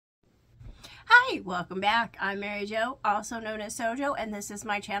Hi, welcome back. I'm Mary Jo, also known as Sojo, and this is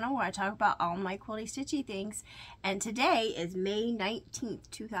my channel where I talk about all my quilty stitchy things. And today is May 19th,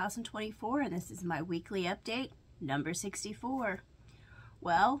 2024, and this is my weekly update, number 64.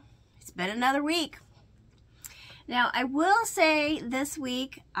 Well, it's been another week. Now, I will say this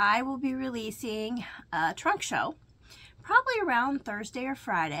week I will be releasing a trunk show, probably around Thursday or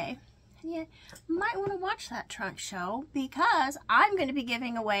Friday. You might want to watch that trunk show because I'm going to be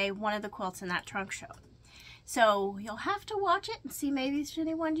giving away one of the quilts in that trunk show. So you'll have to watch it and see maybe it's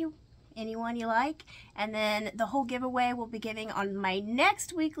anyone you like. And then the whole giveaway will be giving on my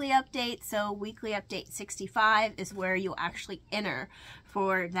next weekly update. So weekly update 65 is where you'll actually enter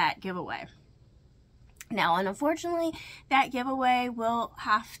for that giveaway. Now, unfortunately, that giveaway will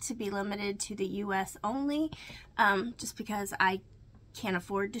have to be limited to the US only, just because I can't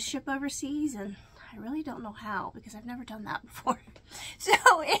afford to ship overseas, and I really don't know how because I've never done that before. So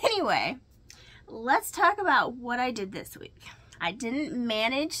anyway, let's talk about what I did this week. I didn't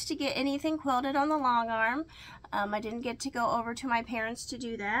manage to get anything quilted on the long arm. I didn't get to go over to my parents to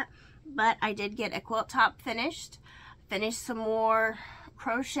do that, but I did get a quilt top finished some more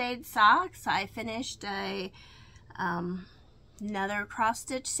crocheted socks. I finished another cross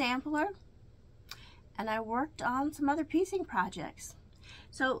stitch sampler, and I worked on some other piecing projects.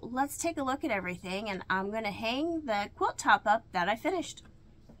 So let's take a look at everything, and I'm going to hang the quilt top up that I finished.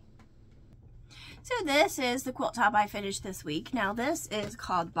 So this is the quilt top I finished this week. Now this is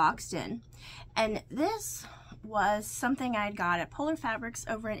called Boxed In, and this was something I got at Polar Fabrics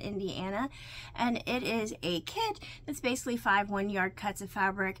over in Indiana, and it is a kit that's basically 5 1-yard cuts of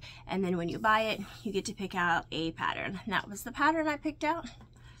fabric, and then when you buy it you get to pick out a pattern. And that was the pattern I picked out.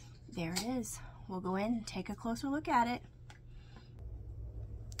 There it is. We'll go in and take a closer look at it.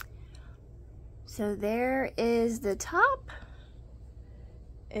 So there is the top,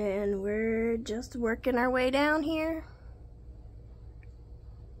 and we're just working our way down here.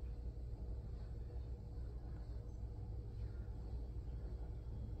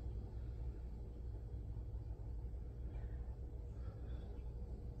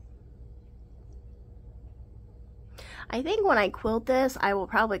 I think when I quilt this, I will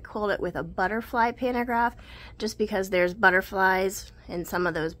probably quilt it with a butterfly pantograph, just because there's butterflies in some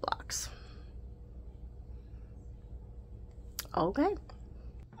of those blocks. Okay.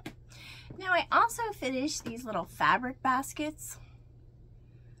 Now I also finished these little fabric baskets.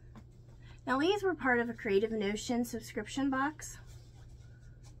 Now these were part of a Creative Notion subscription box.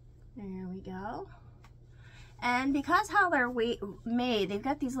 There we go. And because how they're made, they've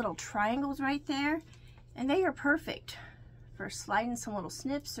got these little triangles right there, and they are perfect for sliding some little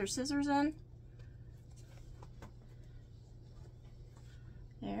snips or scissors in.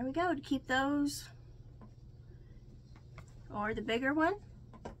 There we go, to keep those. Or the bigger one,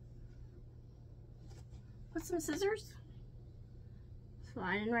 put some scissors,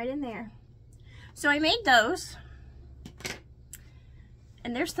 sliding right in there. So I made those,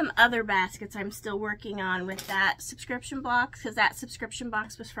 and there's some other baskets I'm still working on with that subscription box, because that subscription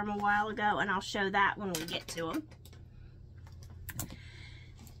box was from a while ago, and I'll show that when we get to them.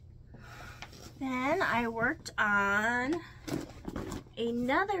 Then I worked on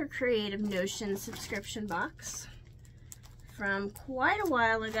another Creative Notion subscription box from quite a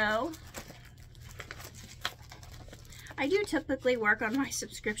while ago. I do typically work on my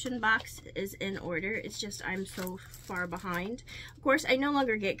subscription box is in order. It's just I'm so far behind. Of course, I no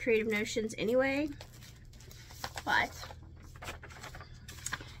longer get Creative Notions anyway, but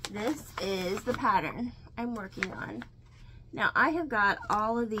this is the pattern I'm working on. Now I have got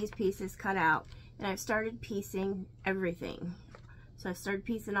all of these pieces cut out, and I've started piecing everything. So I've started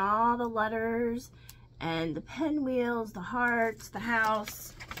piecing all the letters and the pinwheels, the hearts, the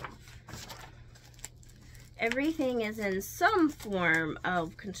house. Everything is in some form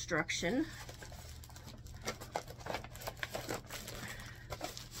of construction.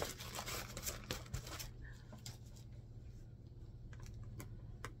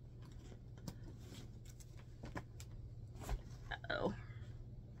 Uh-oh.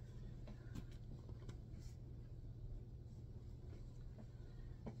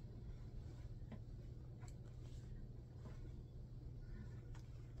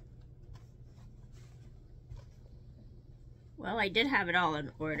 Well, I did have it all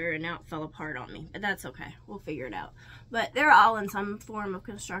in order, and now it fell apart on me, but that's okay. We'll figure it out. But they're all in some form of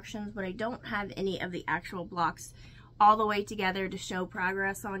constructions, but I don't have any of the actual blocks all the way together to show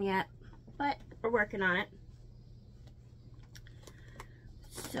progress on yet, but we're working on it.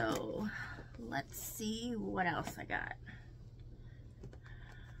 So let's see what else I got.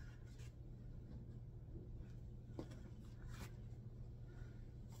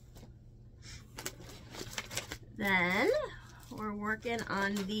 Then we're working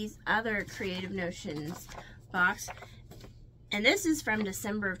on these other Creative Notions box. And this is from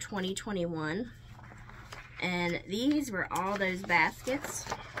December of 2021. And these were all those baskets.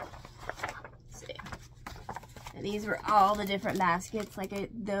 Let's see. And these were all the different baskets.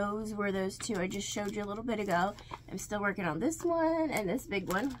 Those were those two I just showed you a little bit ago. I'm still working on this one and this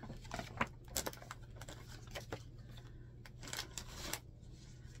big one.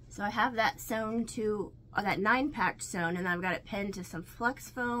 So I have that sewn to, that 9-pack sewn, and I've got it pinned to some flex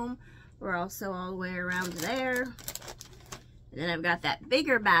foam. We're also all the way around there. And then I've got that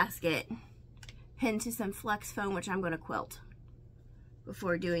bigger basket pinned to some flex foam, which I'm going to quilt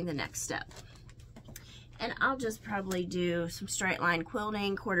before doing the next step. And I'll just probably do some straight line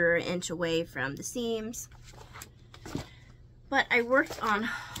quilting, 1/4 inch away from the seams. But I worked on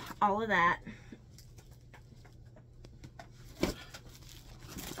all of that.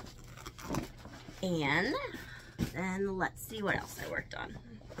 And then let's see what else I worked on.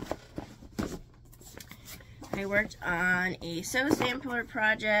 I worked on a sew sampler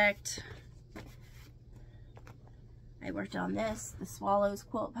project. I worked on this, the Swallows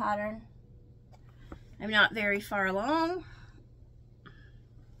quilt pattern. I'm not very far along,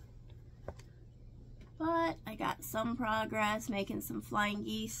 but I got some progress making some flying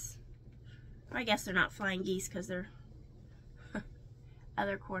geese. I guess they're not flying geese because they're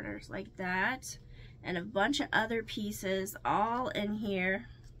other corners like that. And a bunch of other pieces all in here.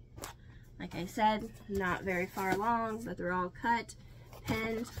 Like I said, not very far along, but they're all cut,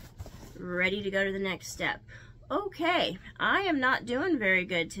 pinned, ready to go to the next step. Okay, I am not doing very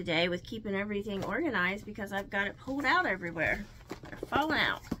good today with keeping everything organized because I've got it pulled out everywhere. They're falling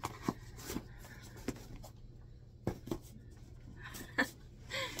out.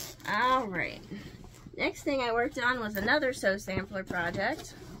 All right. Next thing I worked on was another sew sampler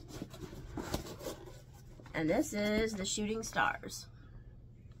project. And this is the Shooting Stars.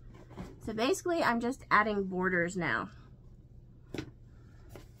 So basically I'm just adding borders now.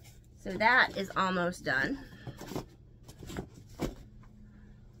 So that is almost done.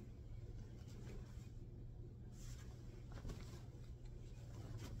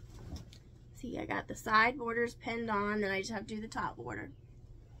 See, I got the side borders pinned on, then I just have to do the top border.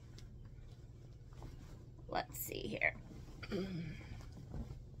 Let's see here.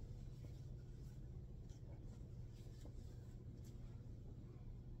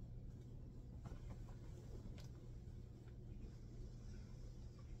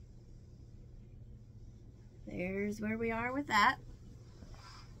 There's where we are with that.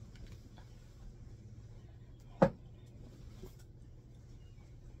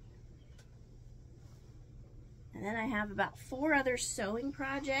 And then I have about 4 other sewing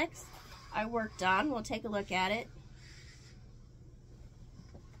projects I worked on. We'll take a look at it.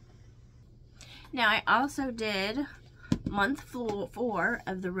 Now I also did month 4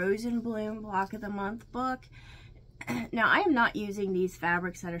 of the Rose and Bloom Block of the Month book. Now I am not using these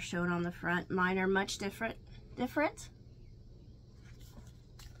fabrics that are shown on the front. Mine are much different.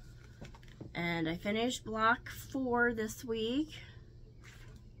 And I finished block 4 this week,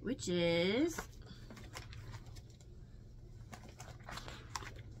 which is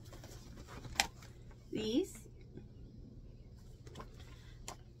these.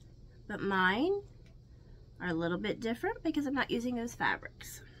 But mine are a little bit different because I'm not using those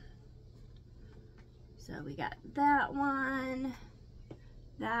fabrics. So we got that one,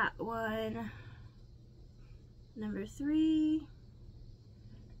 number 3,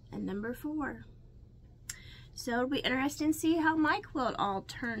 and number 4. So it'll be interesting to see how my quilt all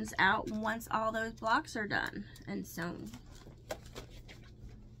turns out once all those blocks are done and sewn.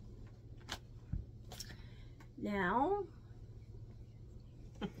 Now,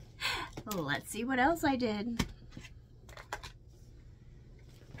 let's see what else I did.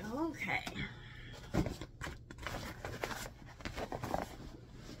 Okay.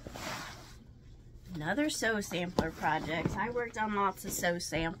 Another sew sampler project. I worked on lots of sew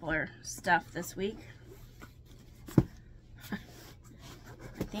sampler stuff this week.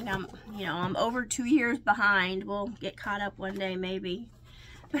 I think I'm over 2 years behind. We'll get caught up one day maybe.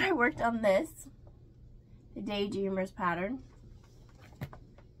 But I worked on this, the Daydreamers pattern.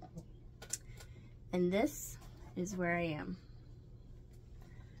 And this is where I am.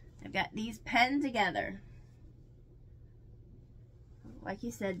 I've got these pinned together. Like you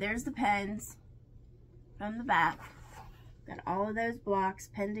said, there's the pens from the back. Got all of those blocks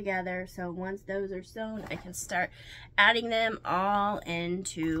pinned together, so once those are sewn, I can start adding them all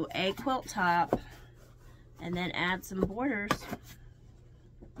into a quilt top and then add some borders.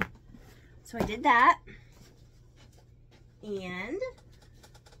 So I did that, and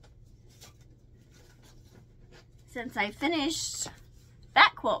since I finished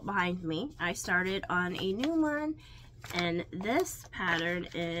that quilt behind me, I started on a new one, and this pattern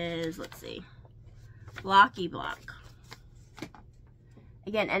is, let's see, Blocky Block.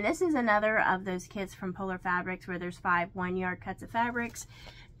 Again, and this is another of those kits from Polar Fabrics where there's 5 1-yard cuts of fabrics,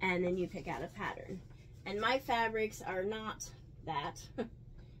 and then you pick out a pattern. And my fabrics are not that,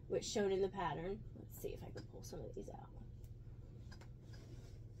 which shown in the pattern. Let's see if I can pull some of these out.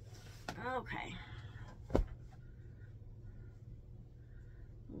 Okay.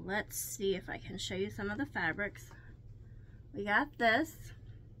 Let's see if I can show you some of the fabrics. We got this.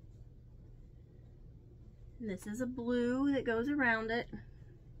 And this is a blue that goes around it.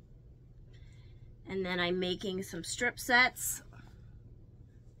 And then I'm making some strip sets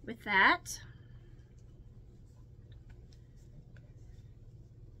with that.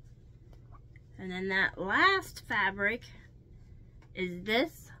 And then that last fabric is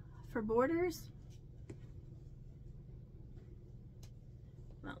this for borders.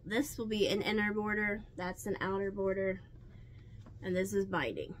 Well, this will be an inner border, that's an outer border, and this is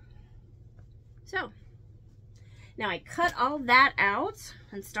binding. So, now I cut all that out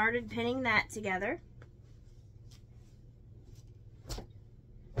and started pinning that together.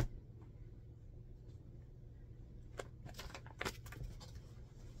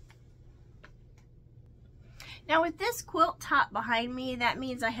 Now with this quilt top behind me, that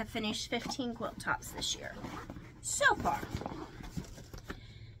means I have finished 15 quilt tops this year, so far.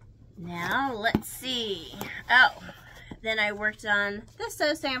 Now let's see. Oh, then I worked on the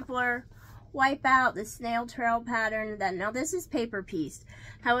Sew Sampler, Wipeout, the Snail Trail pattern. Now this is paper pieced.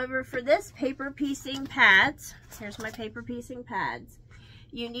 However, for this paper piecing pads, here's my paper piecing pads,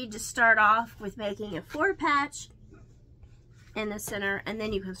 you need to start off with making a 4 patch in the center, and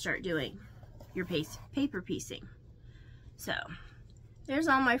then you can start doing your paper piecing. So there's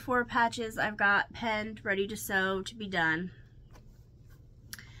all my 4 patches I've got penned, ready to sew, to be done.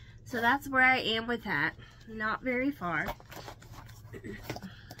 So that's where I am with that. Not very far.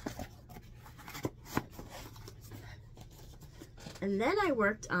 And then I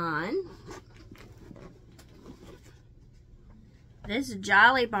worked on this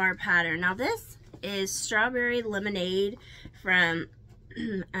Jolly Bar pattern. Now this is Strawberry Lemonade from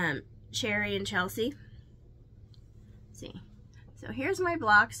Cherry and Chelsea. Let's see. So here's my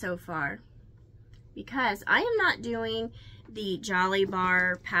block so far. Because I am not doing the Jolly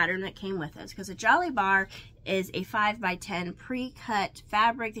Bar pattern that came with this, because a Jolly Bar is a 5x10 pre-cut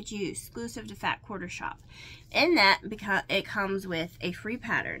fabric that you use exclusive to Fat Quarter Shop. In that, because it comes with a free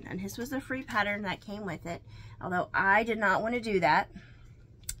pattern, and this was the free pattern that came with it, although I did not want to do that.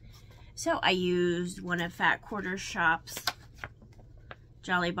 So I used one of Fat Quarter Shop's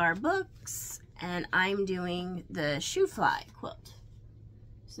Jolly Bar books, and I'm doing the Shoe Fly quilt.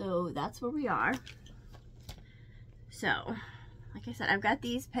 So that's where we are. So, like I said, I've got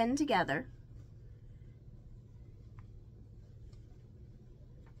these pinned together.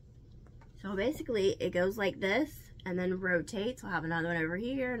 So basically, it goes like this, and then rotates. I'll have another one over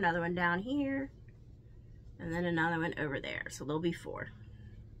here, another one down here, and then another one over there. So there'll be 4.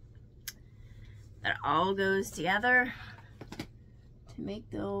 That all goes together to make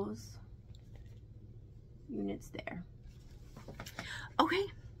those units there. Okay.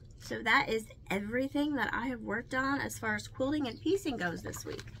 So that is everything that I have worked on as far as quilting and piecing goes this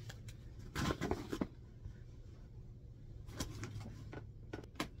week.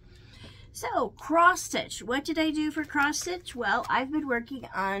 So, cross stitch. What did I do for cross stitch? Well, I've been working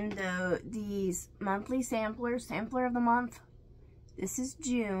on these monthly samplers. Sampler of the month. This is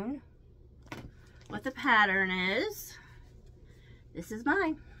June. What the pattern is. This is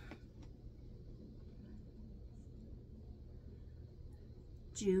mine.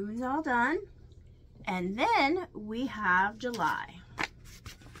 June's all done, and then we have July.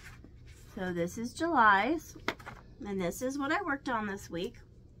 So this is July's, and this is what I worked on this week.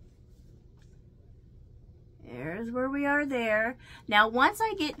 There's where we are there. Now once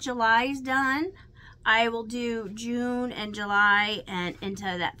I get July's done, I will do June and July, and into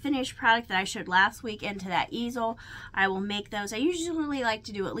that finished product that I showed last week, into that easel. I will make those. I usually like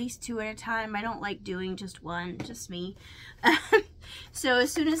to do at least 2 at a time. I don't like doing just one, just me. So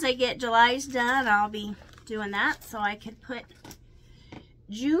as soon as I get July's done, I'll be doing that, so I could put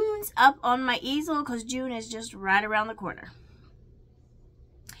June's up on my easel, because June is just right around the corner.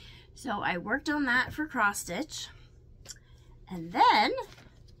 So I worked on that for cross stitch. And then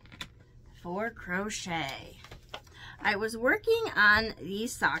for crochet, I was working on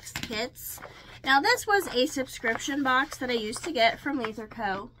these socks kits. Now this was a subscription box that I used to get from Lether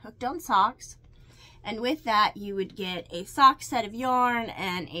Co. Hooked on Socks. And with that, you would get a sock set of yarn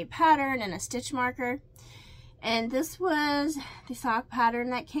and a pattern and a stitch marker. And this was the sock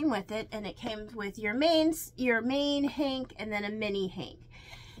pattern that came with it, and it came with your main hank and then a mini hank.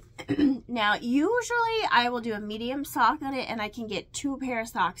 Now, usually I will do a medium sock on it and I can get 2 pair of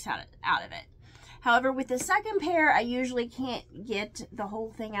socks out of it. However, with the second pair, I usually can't get the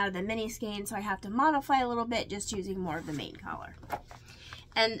whole thing out of the mini skein, so I have to modify a little bit just using more of the main color.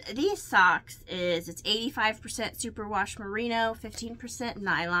 And these socks it's 85% superwash merino, 15%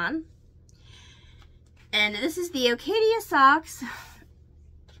 nylon. And this is the Acadia socks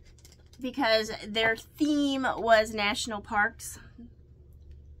because their theme was national parks.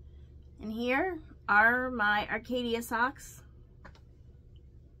 And here are my Acadia socks.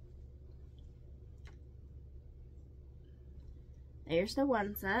 There's the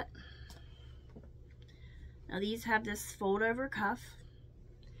one set. Now these have this fold over cuff.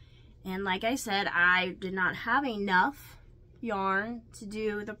 And like I said, I did not have enough yarn to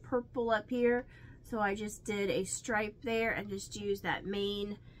do the purple up here. So I just did a stripe there and just used that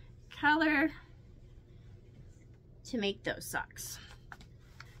main color to make those socks.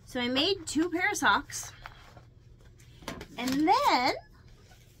 So I made 2 pair of socks, and then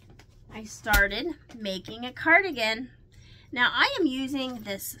I started making a cardigan. Now I am using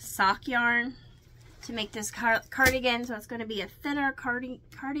this sock yarn to make this cardigan, so it's going to be a thinner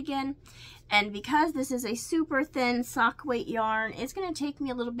cardigan. And because this is a super thin sock weight yarn, it's going to take me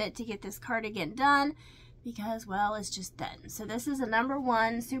a little bit to get this cardigan done because, well, it's just thin. So this is a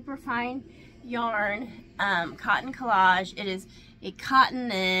 #1 super fine yarn, cotton collage. It is a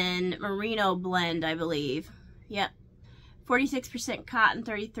cotton and merino blend, I believe. Yep. 46% cotton,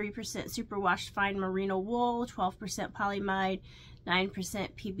 33% superwash fine merino wool, 12% polyamide, 9%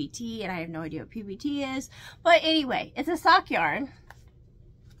 PBT, and I have no idea what PBT is. But anyway, it's a sock yarn.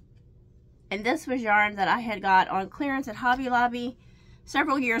 And this was yarn that I had got on clearance at Hobby Lobby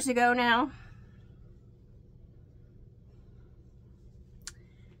several years ago now.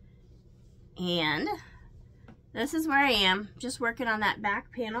 And this is where I am, just working on that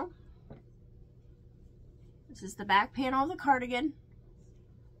back panel. This is the back panel of the cardigan.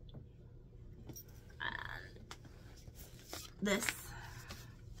 This,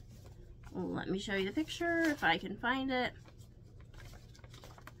 let me show you the picture if I can find it.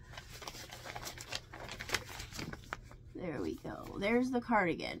 There we go. There's the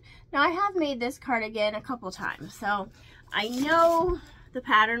cardigan. Now I have made this cardigan a couple times, so I know the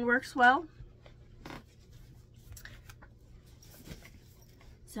pattern works well.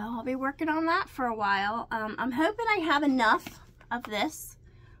 So I'll be working on that for a while. I'm hoping I have enough of this.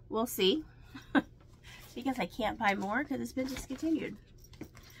 We'll see. Because I can't buy more because it's been discontinued.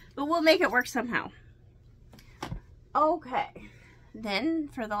 But we'll make it work somehow. Okay. Then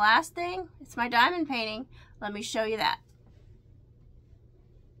for the last thing, it's my diamond painting. Let me show you that.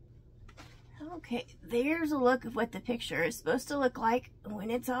 Okay, there's a look of what the picture is supposed to look like when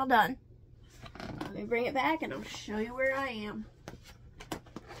it's all done. Let me bring it back and I'll show you where I am.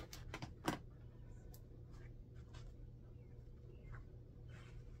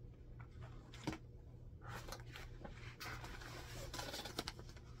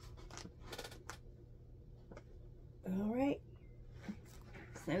 Alright,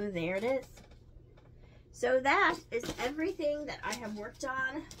 so there it is. So that is everything that I have worked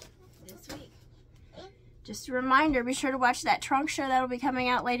on this week. Just a reminder, be sure to watch that trunk show that'll be coming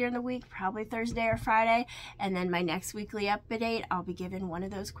out later in the week, probably Thursday or Friday. And then my next weekly update, I'll be giving one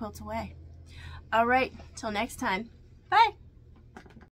of those quilts away. Alright, till next time. Bye!